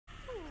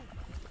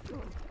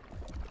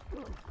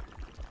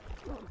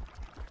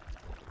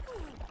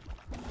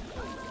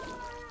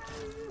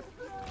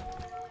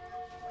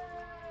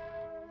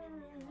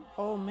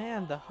Oh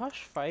man, the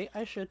Hush fight?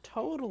 I should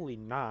totally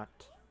not.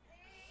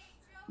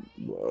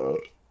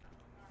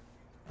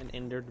 An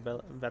injured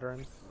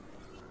veteran.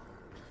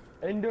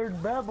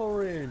 Entered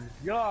Babylon!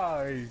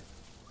 Yay!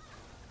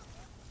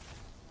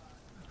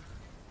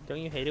 Don't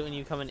you hate it when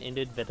you become an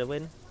injured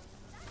veteran?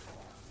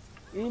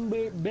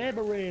 Entered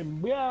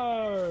Babylon!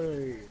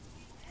 Yay!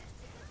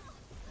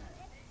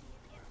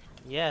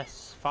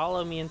 Yes,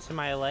 follow me into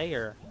my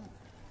lair.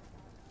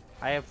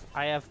 I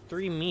have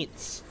 3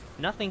 meats.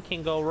 Nothing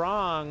can go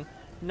wrong.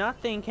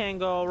 Nothing can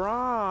go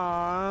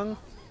wrong.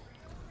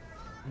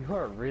 You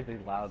are really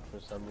loud for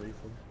some reason.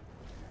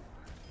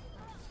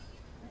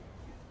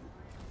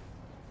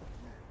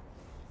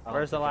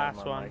 Where's the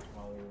last one?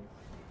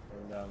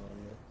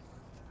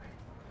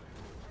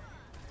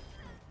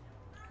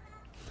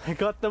 I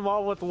got them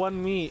all with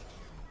 1 meat.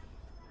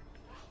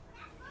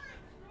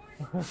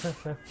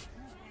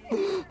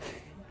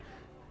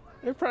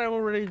 They're probably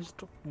already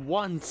just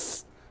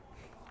once.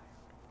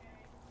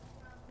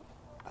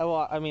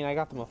 Well, I mean, I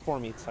got them with 4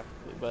 meats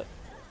technically, but.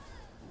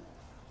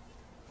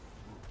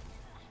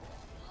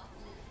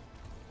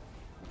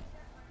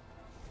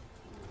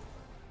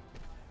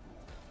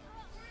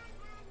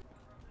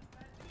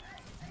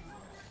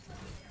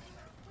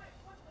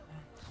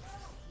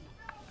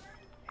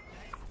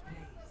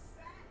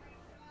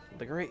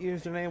 The great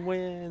username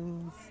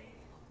wins.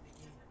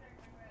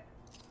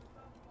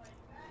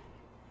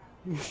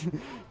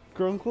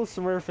 Grunkle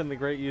Smurf and the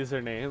great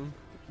username.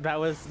 That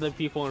was the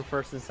people in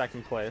 1st and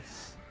 2nd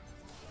place.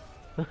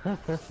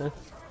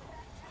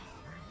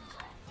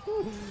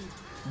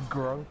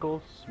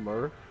 Grunkle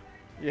Smurf?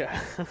 Yeah.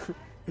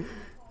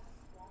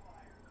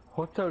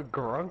 What's a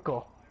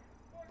grunkle?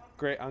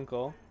 Great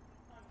uncle.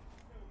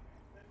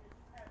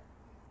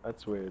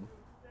 That's weird.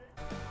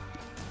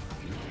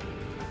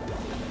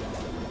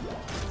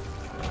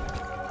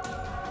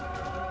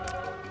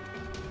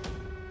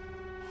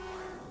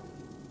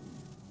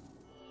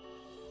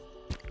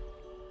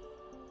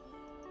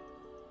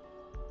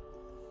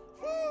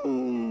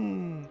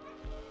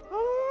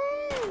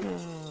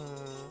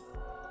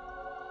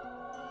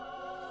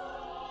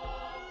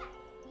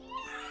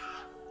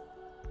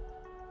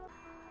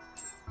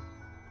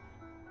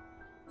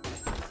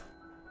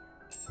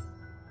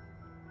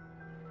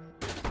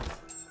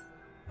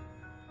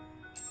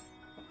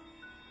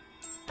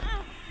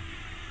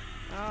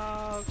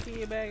 Oh,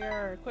 key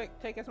beggar! Quick,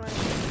 take his money.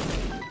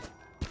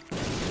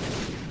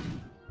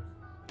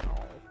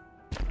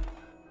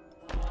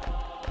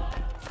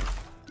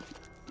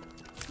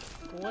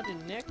 What a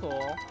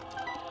nickel!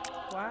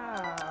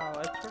 Wow,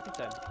 it's perfect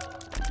then.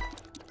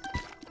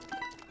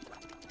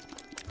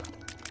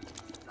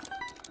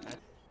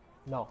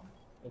 No,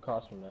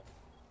 across from it.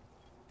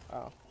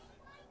 Oh.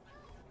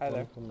 Hi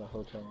there. From the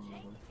hotel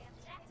room.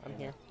 I'm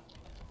here.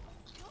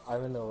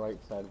 I'm in the right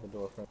side of the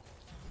door front.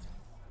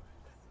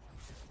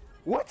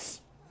 What?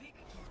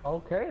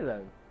 Okay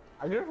then.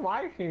 I just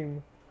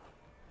watching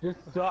just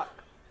suck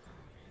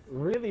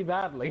really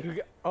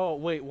badly. Oh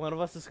wait, one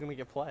of us is gonna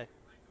get play.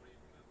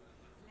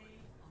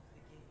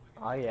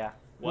 Oh yeah.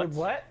 What? Wait,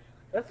 what?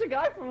 That's the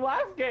guy from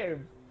last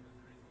game.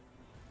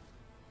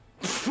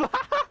 Play.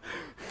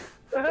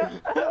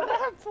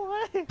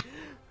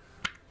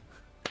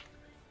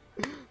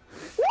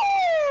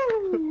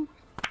 Woo!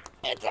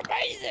 It's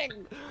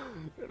amazing.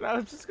 I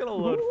was just gonna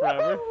load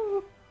forever.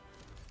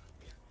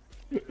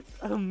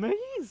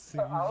 Amazing.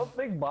 I don't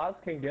think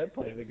bots can get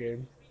play the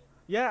game.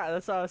 Yeah,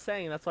 that's what I was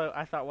saying. That's why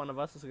I thought one of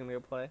us was gonna go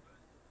play.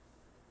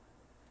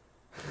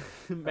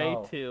 May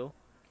 2.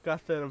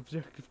 Got that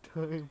objective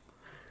time.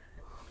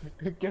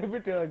 Give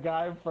it to a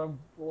guy from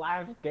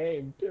last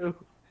game too.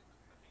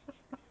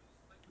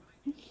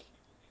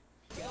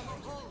 I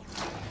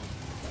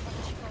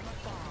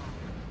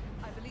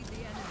believe the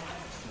enemy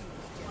has a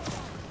shield jet.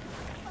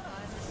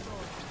 I'm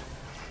restored.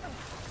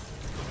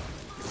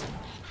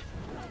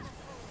 My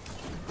will. I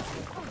believe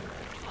the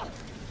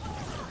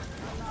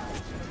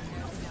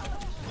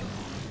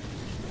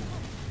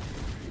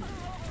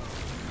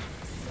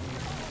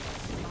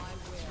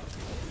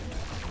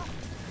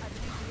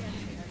enemy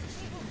has a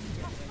shield jet.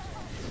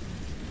 Power of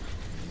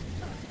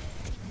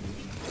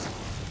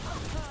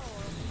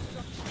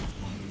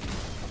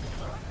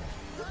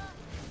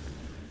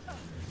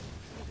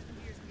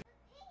destruction.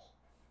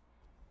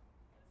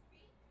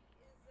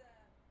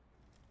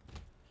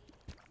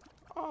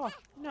 Oh,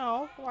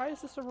 no. Why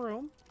is this a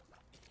room?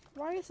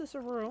 Why is this a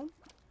room?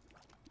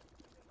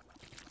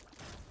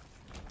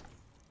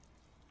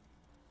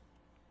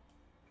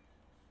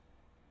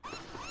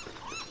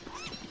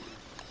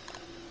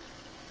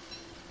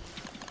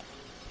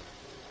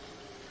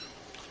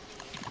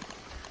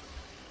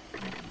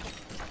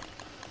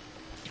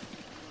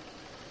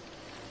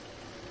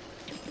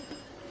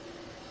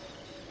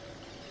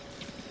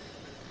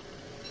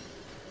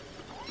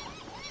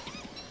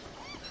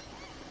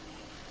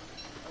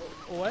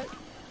 What?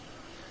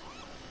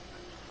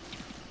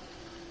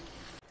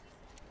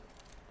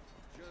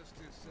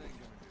 Justice ain't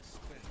gonna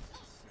dispense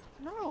itself.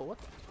 No, what?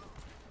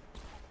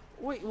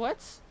 Wait,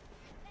 what?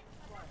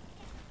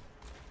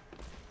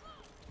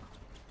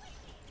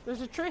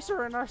 There's a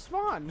tracer in our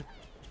spawn.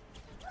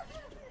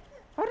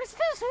 How does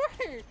this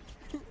work?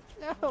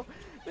 No,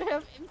 they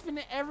have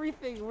infinite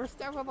everything. We're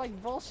stuck with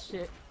like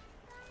bullshit.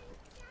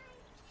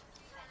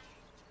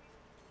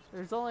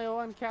 There's only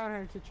one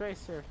counter to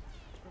tracer.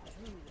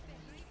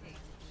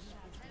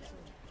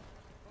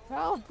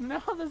 Help! No,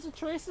 there's a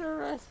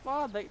tracer in our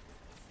spawn. Like.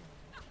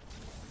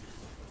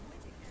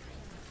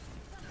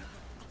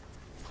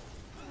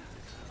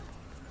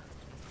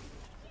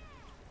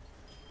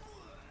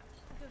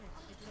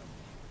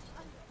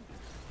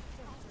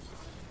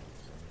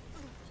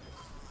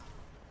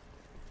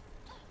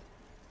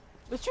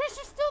 The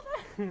tracer's still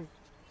there!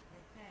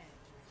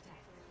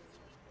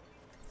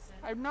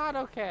 I'm not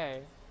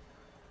okay.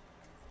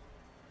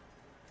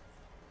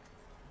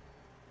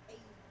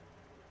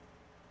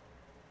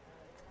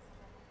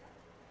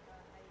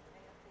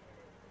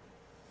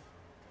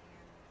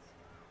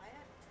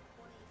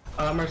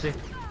 Mercy.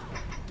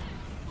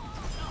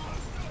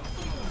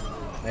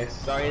 Nice.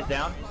 Sorry, it's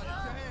down.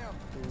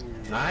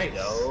 Nice.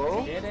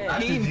 Go. Did it.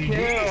 That's a Team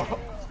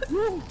GG.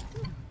 kill.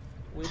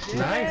 We did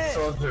Nice, it!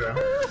 soldier.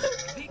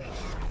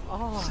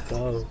 Oh,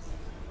 Go.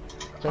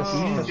 Just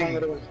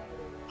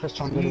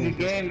Easy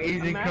game,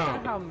 easy Imagine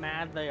come. how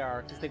mad they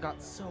are because they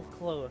got so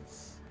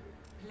close.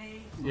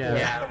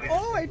 Yeah.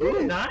 oh, I did Ooh,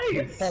 it!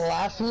 nice. The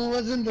last one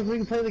wasn't the we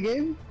can play the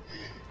game?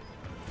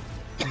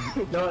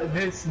 No,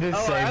 this Oh,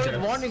 saved I was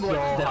us wondering so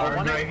what.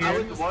 hard right I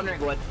here. was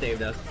wondering what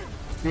saved us.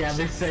 Yeah,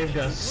 this saved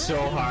us so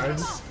hard.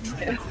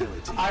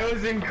 I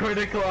was in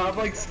critical. I'm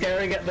like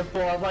staring at the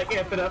floor. I'm like,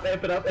 amp it up,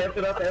 amp it up, amp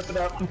it up, amp it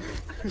up.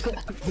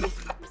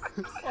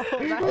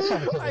 Oh,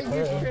 that's, I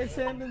used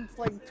Transcendence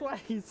like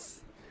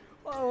twice.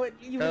 Oh, it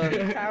even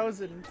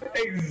 8,000.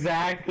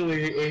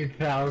 Exactly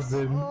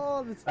 8,000.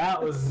 Oh, that's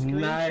That was screenshot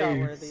nice.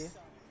 worthy.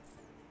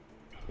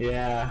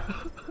 Yeah.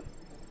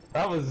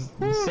 That was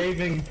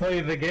saving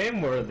play the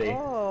game worthy.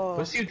 Oh.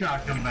 What's you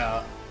talking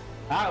about?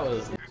 That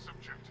was.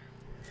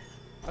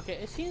 Okay,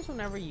 it seems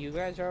whenever you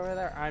guys are over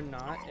there, I'm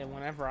not, and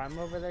whenever I'm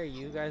over there,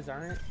 you guys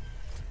aren't.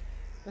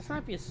 This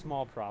might be a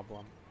small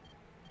problem.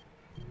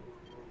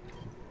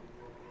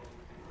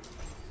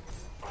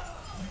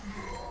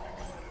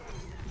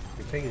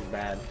 Your thing is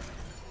bad.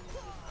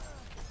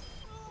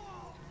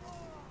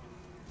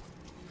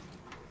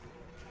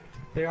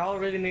 They all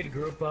really need to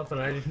group up,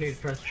 and I just need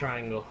to press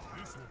triangle.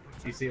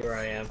 You see where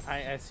I am?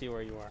 I see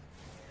where you are.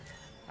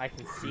 I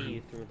can see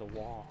you through the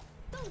wall.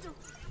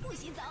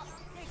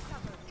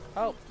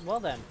 Oh, well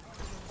then.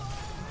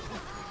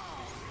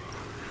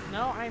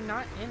 No, I'm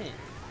not in it.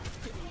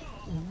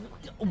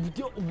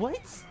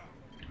 What?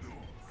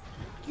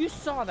 You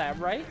saw that,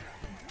 right?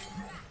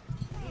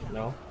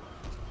 No.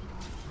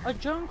 A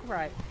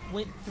Junkrat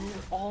went through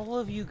all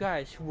of you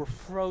guys who were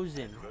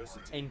frozen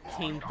and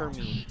came for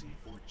me.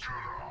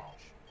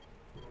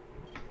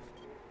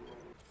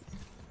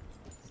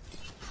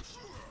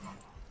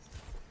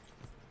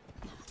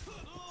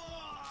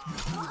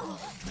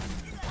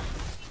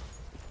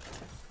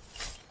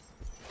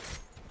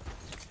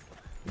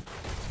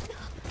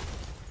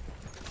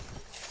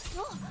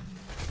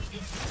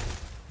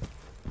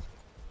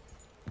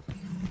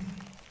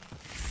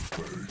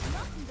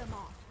 Knocking them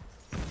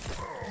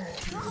off.